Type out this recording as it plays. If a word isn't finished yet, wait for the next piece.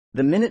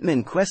The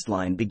Minutemen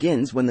questline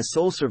begins when the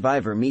sole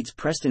survivor meets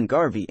Preston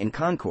Garvey in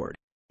Concord,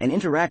 and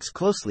interacts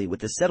closely with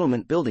the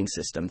settlement building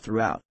system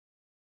throughout.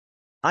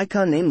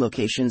 Icon name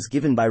locations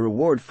given by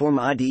reward form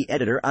ID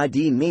editor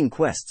ID main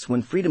quests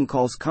when Freedom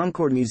calls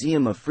Concord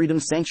Museum of Freedom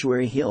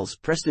Sanctuary Hills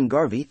Preston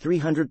Garvey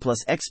 300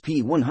 plus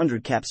XP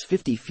 100 caps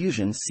 50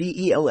 fusion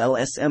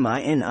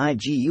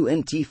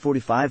CELLSMINIGUNT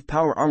 45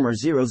 power armor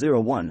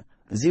 001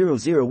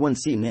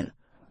 C min.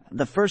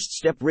 The first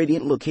step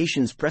radiant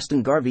locations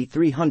Preston Garvey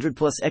 300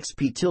 plus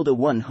XP tilde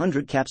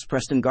 100 caps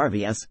Preston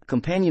Garvey as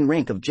companion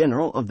rank of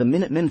general of the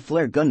Minutemen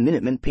flare gun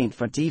Minutemen paint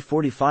Fati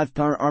 45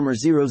 power armor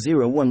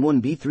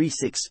 0011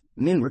 B36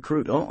 min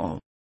recruit 00.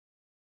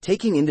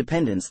 Taking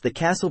independence the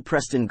castle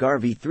Preston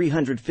Garvey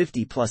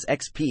 350 plus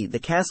XP the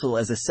castle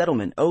as a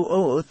settlement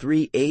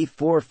 0003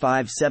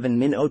 A457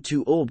 min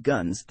 02 old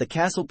guns the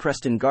castle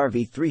Preston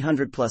Garvey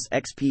 300 plus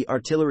XP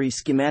artillery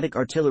schematic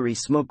artillery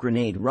smoke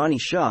grenade Ronnie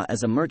Shaw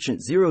as a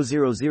merchant 000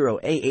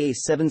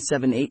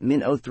 AA778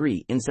 min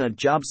 03 inside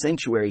job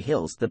Sanctuary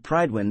Hills the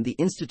Pridewind the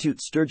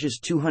Institute Sturgis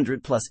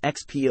 200 plus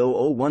XP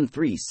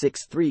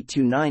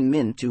 00136329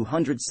 min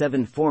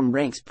 207 form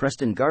ranks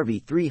Preston Garvey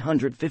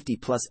 350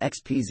 plus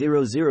XP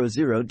 000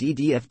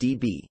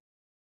 DDFDB.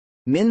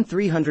 Min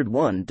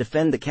 301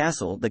 defend the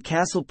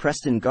castle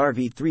Preston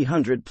Garvey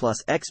 300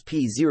 plus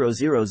XP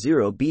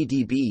 000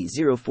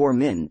 BDB 04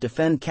 min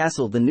defend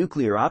castle the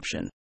nuclear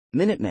option,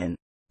 Minutemen,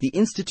 the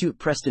Institute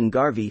Preston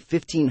Garvey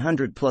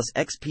 1500 plus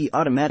XP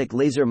automatic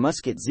laser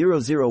musket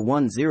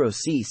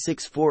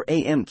 0010C64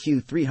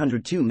 AMQ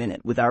 302 minute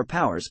with our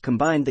powers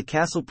combined the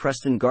castle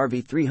Preston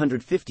Garvey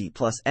 350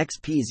 plus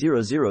XP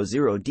 000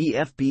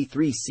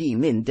 DFB3C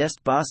min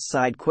dest boss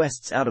side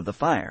quests out of the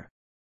fire.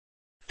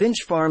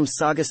 Finch Farm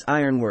Saugus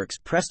Ironworks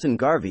Preston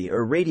Garvey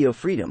or Radio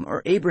Freedom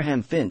or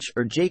Abraham Finch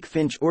or Jake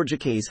Finch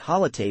Orjake's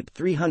holotape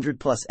 300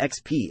 plus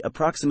XP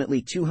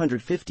approximately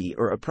 250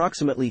 or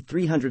approximately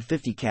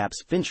 350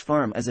 caps Finch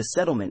Farm as a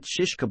settlement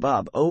Shish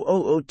Kebab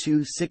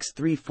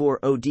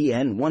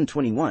 00026340DN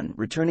 121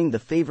 returning the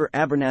favor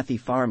Abernathy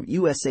Farm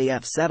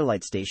USAF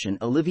satellite station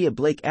Olivia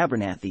Blake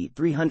Abernathy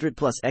 300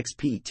 plus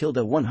XP tilde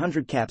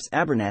 100 caps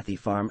Abernathy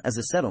Farm as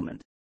a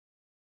settlement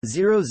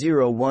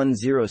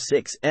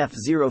 00106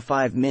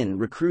 F05 min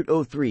recruit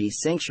 03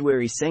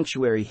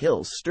 Sanctuary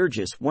Hills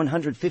Sturgis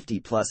 150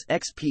 plus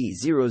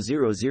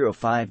XP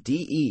 0005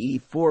 DEE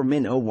 4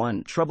 min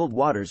 01 Troubled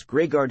Waters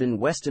Greygarden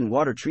Weston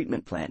Water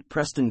Treatment Plant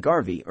Preston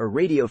Garvey or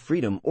Radio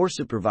Freedom or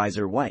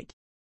Supervisor White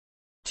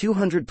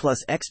 200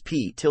 plus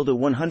XP tilde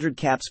 100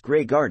 caps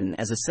Grey Garden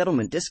as a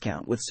settlement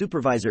discount with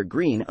Supervisor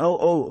Green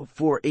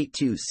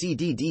 00482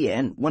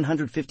 CDDN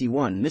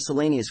 151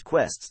 miscellaneous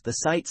quests the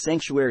site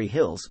Sanctuary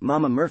Hills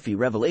Mama Murphy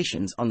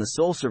revelations on the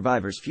sole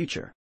survivor's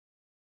future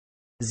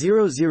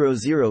 000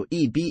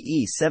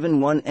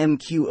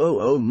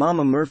 EBE71MQ00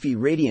 Mama Murphy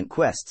Radiant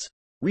quests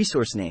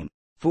resource name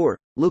 4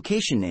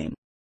 location name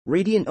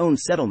Radiant owned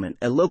settlement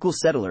a local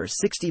settler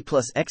 60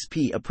 plus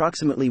XP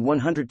approximately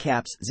 100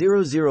 caps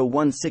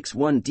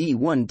 00161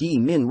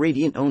 D1D min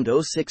Radiant owned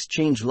 06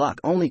 change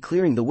lock only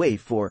clearing the way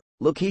for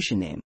location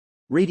name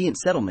Radiant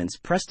settlements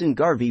Preston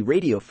Garvey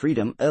Radio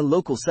Freedom a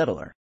local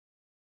settler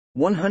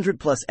 100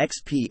 plus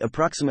XP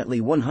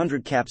approximately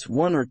 100 caps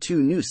 1 or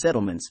 2 new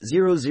settlements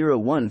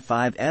 0015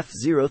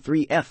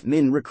 F03 F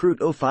min recruit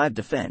 05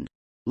 defend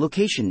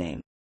location name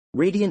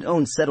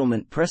Radiant-owned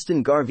settlement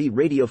Preston Garvey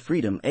Radio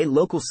Freedom a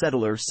local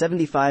settler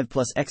 75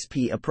 plus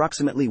XP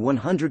approximately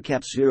 100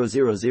 caps 000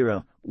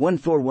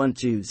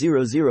 1412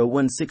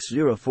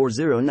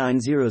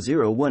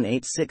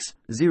 0016040900186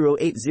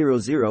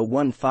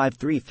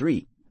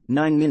 08001533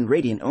 9 min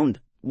Radiant owned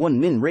 1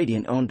 min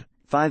Radiant owned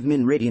 5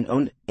 min Radiant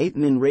owned 8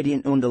 min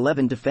Radiant owned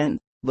 11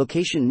 defend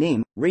location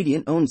name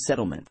Radiant owned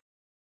settlement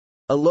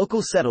a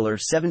local settler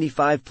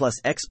 75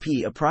 plus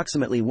XP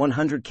approximately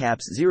 100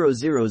 caps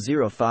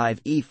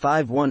 0005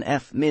 E51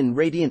 F min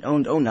Radiant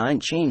owned 09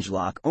 change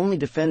lock only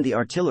defend the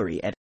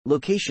artillery at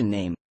location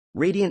name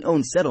Radiant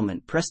owned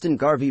settlement Preston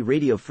Garvey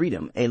Radio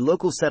Freedom a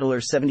local settler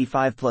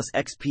 75 plus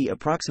XP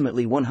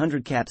approximately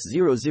 100 caps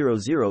 000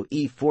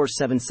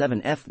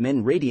 E477 F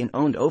min Radiant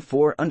owned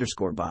 04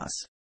 underscore boss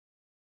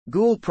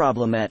Ghoul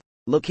problem at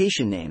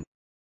location name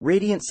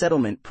Radiant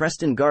Settlement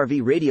Preston Garvey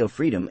Radio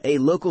Freedom a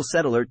local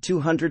settler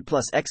 200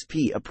 plus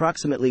XP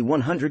approximately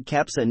 100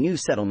 caps a new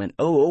settlement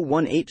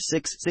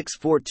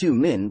 001866642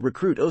 min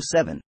recruit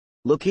 07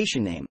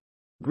 location name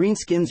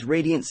Greenskins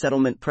Radiant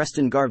Settlement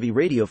Preston Garvey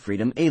Radio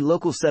Freedom a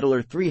local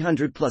settler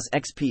 300 plus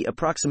XP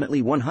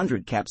approximately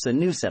 100 caps a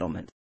new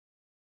settlement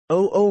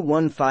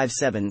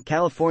 00157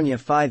 California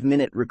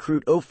 5-minute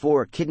recruit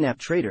 04 kidnap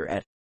trader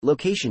at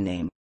location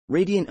name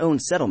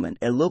Radiant-owned settlement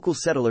a local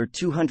settler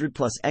 200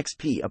 plus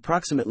XP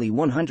approximately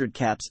 100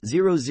 caps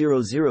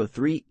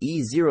 0003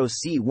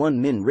 E0C1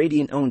 min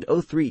Radiant-owned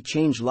 03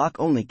 change lock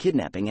only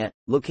kidnapping at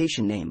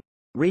location name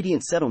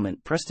Radiant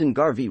Settlement Preston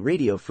Garvey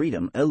Radio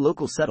Freedom a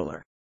local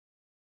settler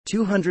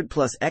 200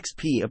 plus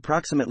XP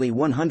approximately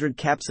 100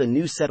 caps a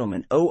new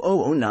settlement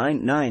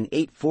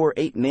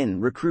 000998848 min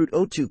recruit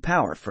 02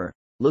 power for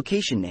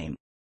location name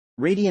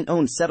Radiant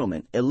owned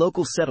settlement, a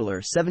local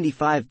settler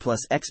 75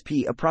 plus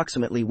XP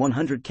approximately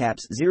 100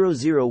 caps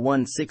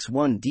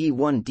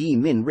 00161D1D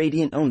min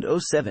Radiant owned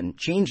 07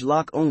 change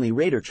lock only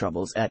radar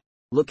troubles at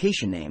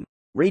location name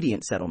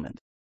Radiant settlement.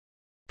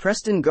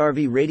 Preston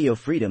Garvey Radio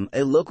Freedom,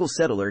 a local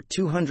settler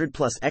 200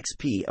 plus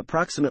XP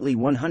approximately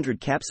 100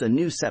 caps a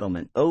new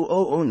settlement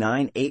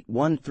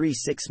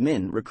 00098136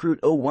 min recruit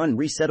 01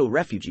 resettle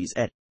refugees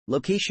at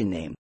location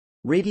name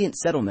Radiant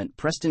settlement.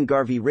 Preston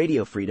Garvey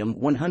Radio Freedom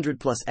 100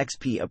 plus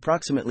XP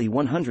approximately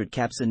 100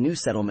 caps a new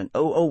settlement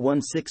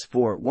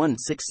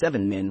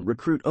 00164167 min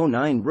recruit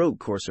 09 rogue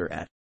courser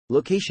at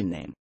location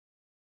name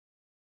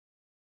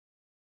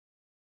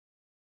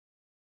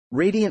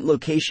Radiant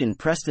location.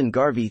 Preston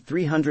Garvey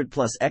 300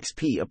 plus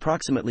XP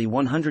approximately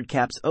 100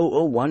 caps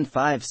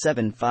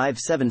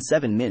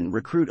 00157577 min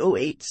recruit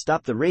 08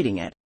 stop the rating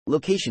at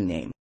location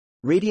name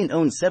Radiant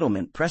owned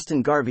settlement.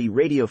 Preston Garvey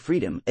Radio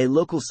Freedom, a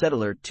local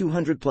settler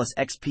 200 plus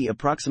XP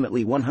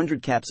approximately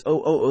 100 caps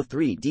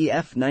 0003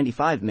 DF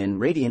 95 min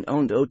Radiant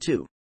owned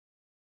 02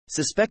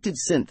 suspected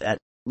synth at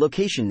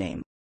location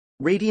name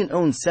Radiant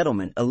owned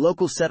settlement, a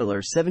local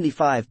settler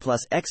 75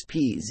 plus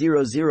XP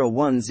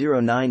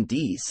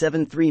 00109D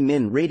 73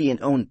 min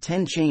Radiant owned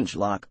 10 change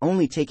lock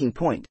only taking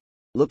point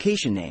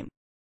location name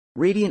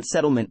Radiant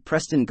settlement.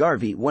 Preston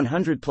Garvey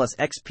 100 plus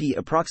XP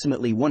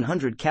approximately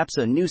 100 caps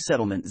a new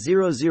settlement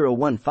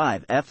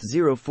 0015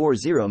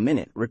 F040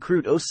 minute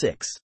recruit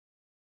 06